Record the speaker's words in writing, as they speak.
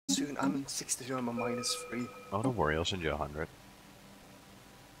I'm in 62, I'm a -3. Oh, don't worry, I'll send you 100.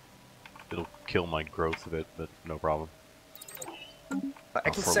 It'll kill my growth a bit, but no problem. I Not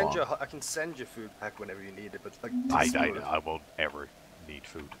can for send long. I can send you food pack whenever you need it, but like I won't ever need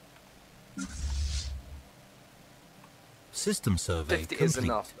food. System survey 50 complete. is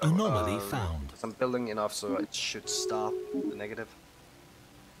enough. Though, Anomaly found. because I'm building enough, so it should stop the negative.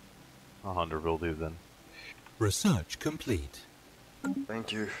 100 will do then. Research complete.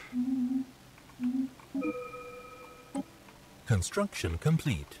 Thank you. Construction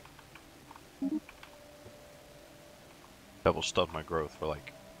complete. That will stop my growth for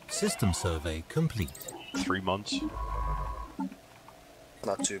like System survey complete. 3 months.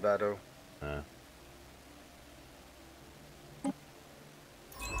 Not too bad though.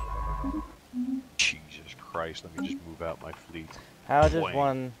 Jesus Christ, let me just move out my fleet. How does Boing.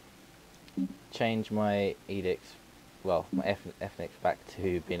 one change my edicts, well, my ethnics back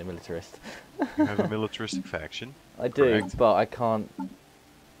to being a militarist? You have a militaristic faction. I do, correct? but I can't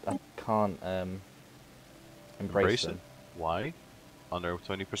embrace them. It. Why? Under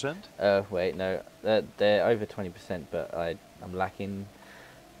 20%? Wait, no, they're over 20%, but I'm lacking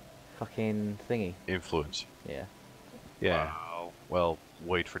fucking thingy. Influence. Yeah. Yeah. Wow. Well,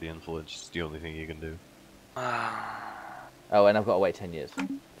 wait for the influence. It's the only thing you can do. Oh, and I've got to wait 10 years.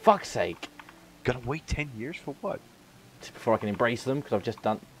 Fuck's sake! Gotta wait 10 years for what? Before I can embrace them, because I've just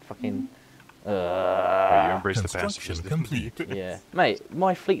done fucking... Oh, you embrace the Construction pacifist. complete. Yeah. Mate,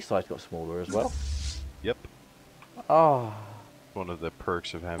 my fleet size got smaller as well. Yep. Oh. One of the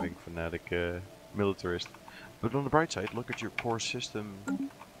perks of having fanatic militarist. But on the bright side, look at your core system,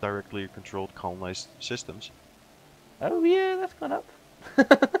 directly controlled colonized systems. Oh yeah, that's gone up.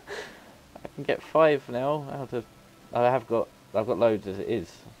 I can get 5 now out of... I've got loads as it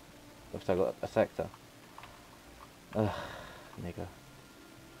is. I've still got a sector. Ugh, nigga.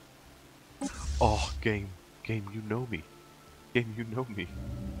 Oh, game, you know me. Game, you know me.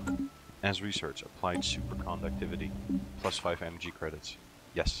 As research, applied superconductivity, +5 energy credits.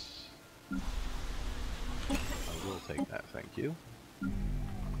 Yes. I will take that, thank you.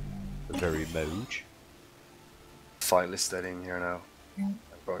 Very much. Finally studying here now. I'm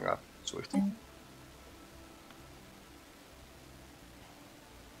going up. Swift.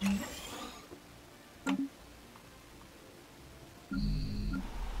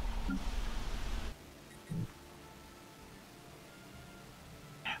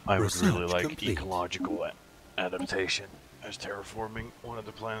 I would Research really like complete. ecological adaptation as terraforming. One of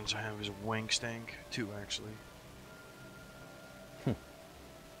the plans I have is a wank stank, 2 actually.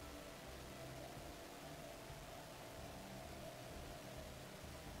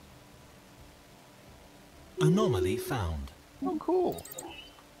 Anomaly found. Oh, cool.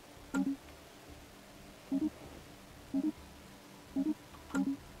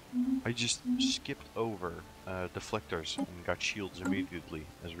 I just skipped over deflectors and got shields immediately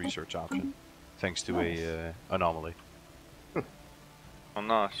as research option, thanks to a anomaly. Oh,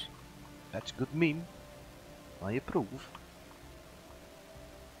 nice. That's good meme. I approve.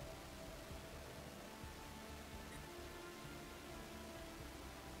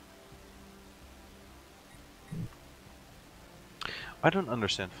 I don't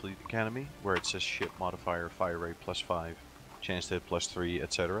understand Fleet Academy, where it says ship modifier, fire rate +5, chance to hit +3,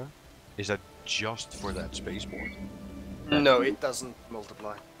 etc. Is that just for that spaceport? No, it doesn't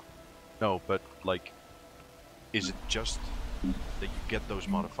multiply. No, but like, is it just that you get those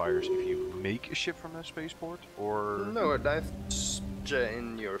modifiers if you make a ship from that spaceport, or? No, that's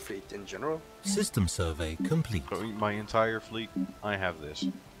in your fleet in general. System survey complete. So my entire fleet, I have this.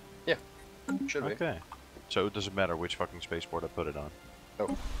 Yeah, should be. Okay. So it doesn't matter which fucking spaceport I put it on. No,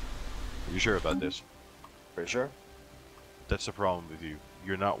 Are you sure about this? pretty sure. That's the problem with you.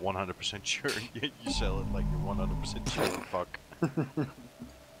 You're not 100% sure, yet you sell it like you're 100% sure. Fuck.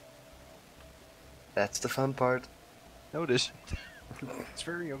 That's the fun part. Notice. It's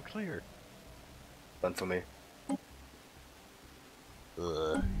very unclear. Fun for me.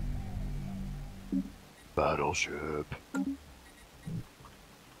 Battleship.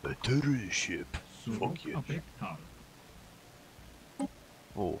 Battery ship. Fuck you.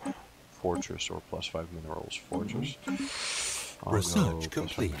 Oh, fortress or +5 minerals. Fortress. Oh, Research no,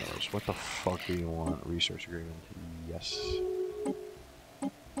 complete. +5 minerals. What the fuck do you want? Research agreement. Yes.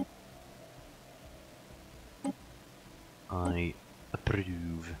 I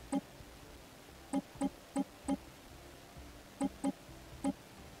approve.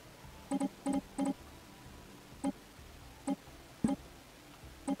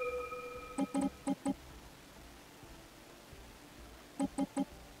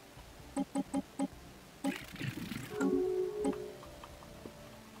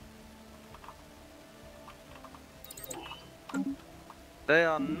 They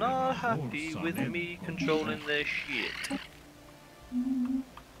are not happy with me controlling their shit.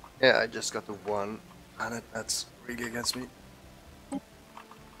 Yeah, I just got the one planet that's really against me.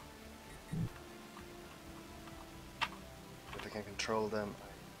 If I can control them,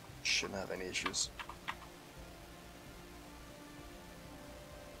 I shouldn't have any issues.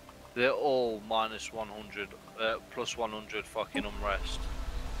 They're all minus 100, plus 100 fucking unrest.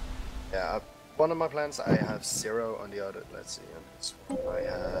 Yeah, one of my plans I have 0, on the other, let's see, on this one I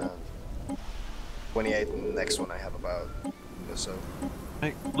have 28, and the next one I have about so.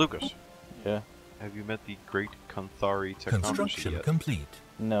 Hey, Lucas, Yeah. have you met the Great Kanthari technocracy Construction yet? complete.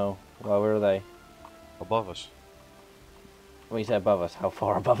 No. Well, where are they? Above us. When you say above us, how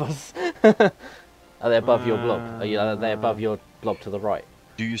far above us? Are they above your blob? Are they above your blob to the right?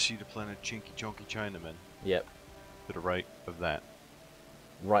 Do you see the planet Chinky Chonky Chinaman? Yep. To the right of that.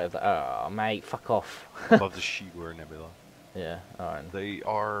 Right of the. Oh, mate, fuck off. Above the Shiwar Nebula. Yeah, alright. They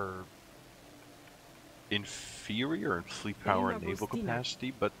are inferior in fleet power and naval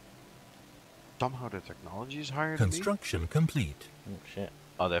capacity, but somehow their technology is higher than me. Construction complete. Oh, shit.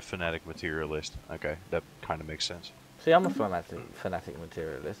 Oh, that fanatic materialist. Okay, that kind of makes sense. See, I'm a fanatic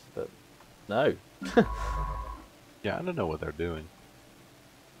materialist, but no. Yeah, I don't know what they're doing.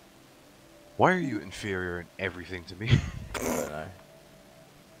 Why are you inferior in everything to me? I don't know.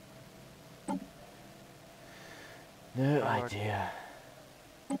 No idea.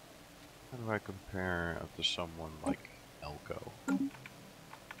 How do I compare to someone like Elko?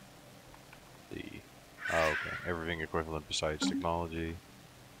 Oh, okay. Everything equivalent besides technology.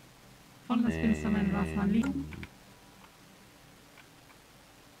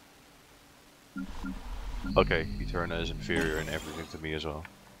 Okay, Eterna is inferior in everything to me as well.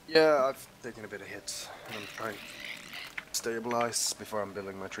 Yeah, I've taken a bit of hit, and I'm trying to stabilize before I'm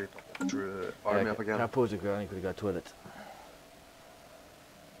building my army up again. Can I pause it, girl? I need to go to the toilet.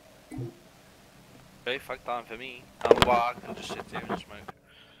 Okay, fuck time for me. I can just sit here and smoke.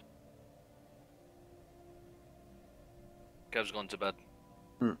 Kev's gone to bed.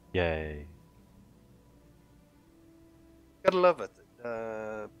 Yay. Gotta love it.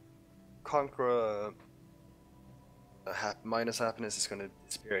 Conqueror minus happiness is gonna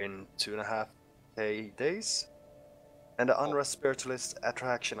disappear in 2.5k days. And the unrest spiritualist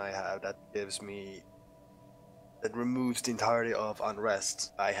attraction I have that removes the entirety of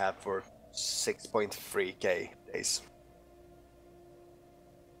unrest I have for 6.3k days.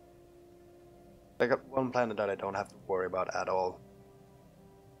 I got one planet that I don't have to worry about at all.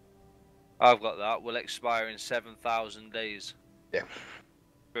 I've got that. Will expire in 7,000 days. Yeah.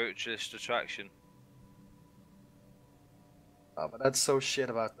 Spiritualist attraction. But that's so shit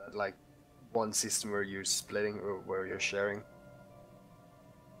about that, like one system where you're splitting or where you're sharing.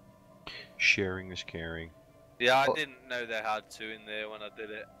 Sharing is caring. Yeah, I didn't know they had to in there when I did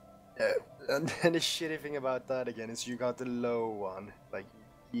it. Yeah, and then the shitty thing about that again is you got the low one. Like,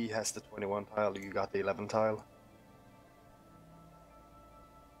 he has the 21 tile, you got the 11 tile.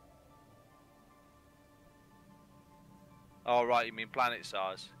 Oh, right, you mean planet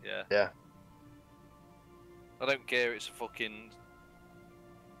size? Yeah. Yeah. I don't care, it's a fucking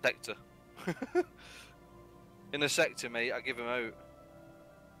sector. In a sector, mate, I give him out.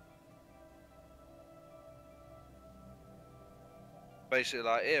 Basically,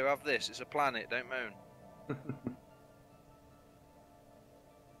 like, here, have this, it's a planet, don't moan.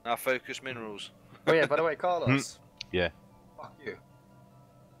 Now focus minerals. Oh yeah, by the way, Carlos. Yeah. Fuck you.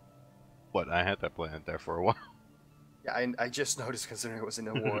 What? I had that planet there for a while. Yeah, I just noticed considering it was in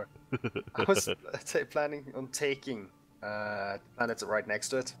a war. I was planning on taking the planets right next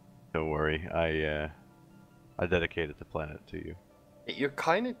to it. Don't worry, I dedicated the planet to you. You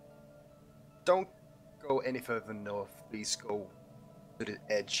kind of don't go any further north. Please go to the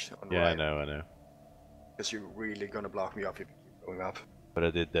edge on Yeah, right. I know. Because you're really gonna block me off if you keep going up. But I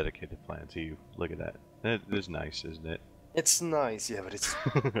did dedicate the planet to you. Look at that. It is nice, isn't it? It's nice, yeah, but it's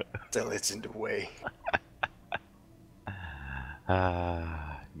still it's in the way.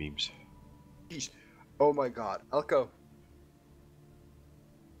 Memes. Jeez. Oh my god, Elko.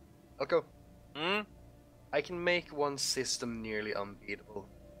 Hmm? I can make one system nearly unbeatable.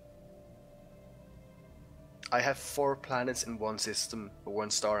 I have 4 planets in one system, 1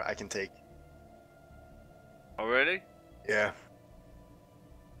 star I can take. Oh, really? Yeah.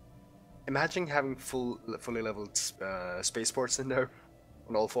 Imagine having fully leveled spaceports in there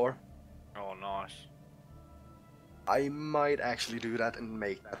on all 4. Oh, nice. I might actually do that and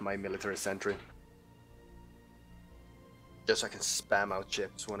make that my military sentry. Just so I can spam out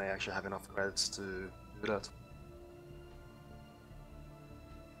chips when I actually have enough credits to do that.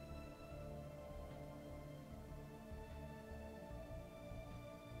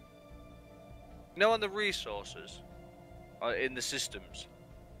 know, on the resources, in the systems.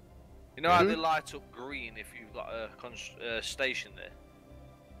 You know how they light up green if you've got a station there.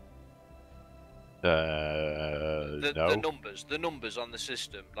 No. The numbers on the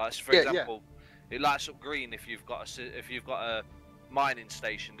system. Like for Yeah, example, it lights up green if you've got a mining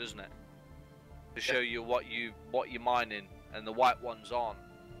station, doesn't it? To show you what you're mining, and the white one's on.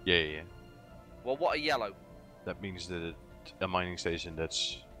 Yeah. Well, what are yellow? That means that a mining station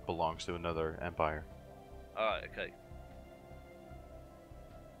belongs to another empire. Alright, okay.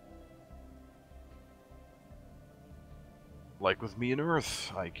 Like with me and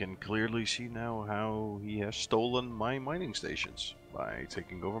Earth, I can clearly see now how he has stolen my mining stations by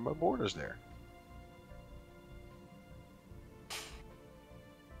taking over my borders there.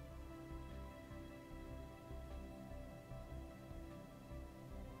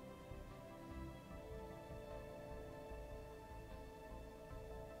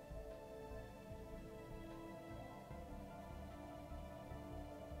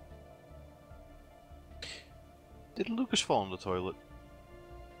 Did Lucas fall in the toilet?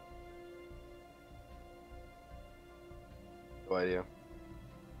 No idea.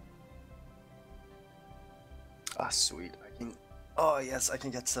 Ah, sweet. I can. Oh yes, I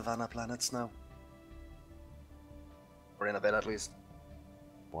can get Savannah planets now. Or in a bit at least.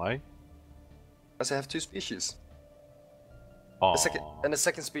 Why? Because I have 2 species. Oh, The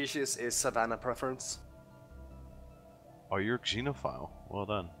second species is Savannah preference. oh, you're a xenophile. Well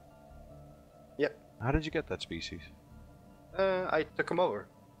done. Yep. How did you get that species? I took them over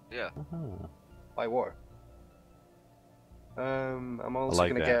Yeah. Uh-huh. by war. I'm also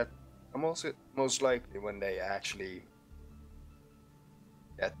like gonna that. get. I'm also most likely when they actually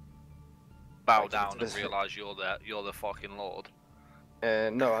get. Bow Like, down and this- realise you're the fucking lord.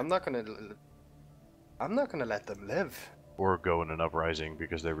 No, I'm not gonna. I'm not gonna let them live. Or go in an uprising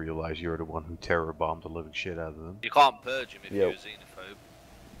because they realize you're the one who terror bombed the living shit out of them. You can't purge him if Yep. you're a xenophobe.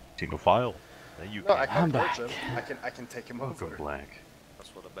 Xenophile. Then you No, I can. can't I'm purge them. back. I can take him Welcome, over. Black. That's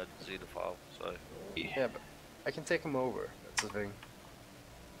what I meant, xenophile. So. Yeah, but I can take him over. That's the thing.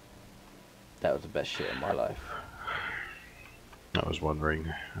 That was the best shit in my life. I was wondering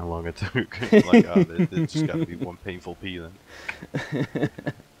how long it took. Like, it's just gotta be one painful pee then.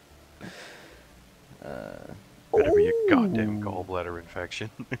 Better be a goddamn gallbladder infection.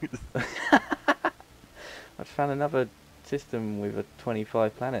 I found another system with a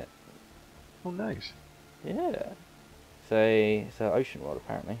 25 planet. Oh, nice. Yeah. It's an ocean world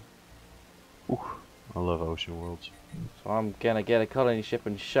apparently. Ooh, I love ocean worlds. So I'm gonna get a colony ship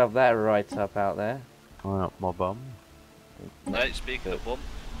and shove that right up out there. Going up my bum. Hey, speaking of bum,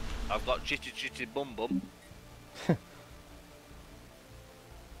 I've got chitty bum bum.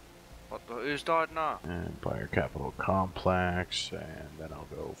 Who's died now? Empire Capital Complex, and then I'll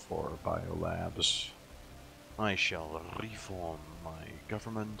go for Biolabs. I shall reform my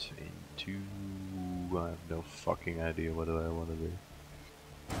government into... I have no fucking idea what do I want to do.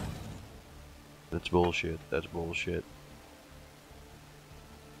 That's bullshit, that's bullshit.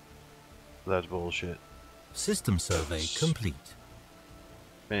 That's bullshit. System survey complete.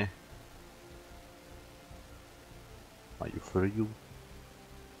 Eh. Are you for real?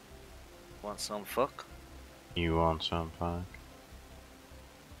 Want some fuck? You want some fuck?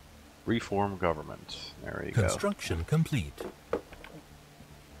 Reform government. There you go. Construction complete.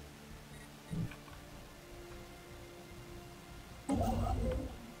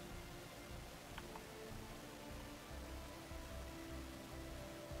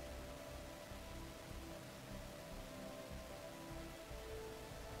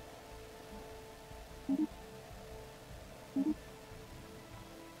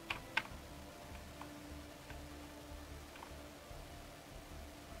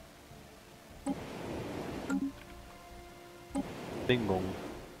 Ding dong.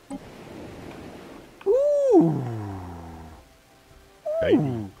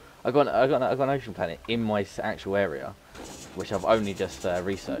 Baby. I got an ocean planet in my actual area, which I've only just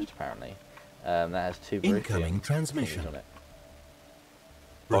researched apparently. That has 2 Incoming beryllium transmission. thingies on it.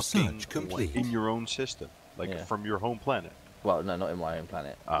 Research Fucking complete. in your own system, like Yeah. from your home planet. Well, no, not in my own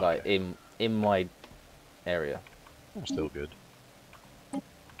planet. Ah, like okay. in my area. Still good.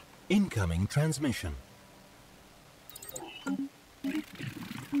 Incoming transmission.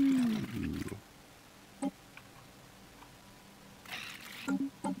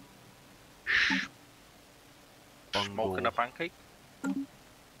 Smoking a pancake?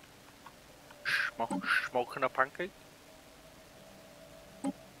 Smoking a pancake?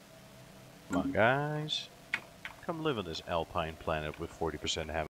 Come on, guys. Come live on this alpine planet with 40% habitat.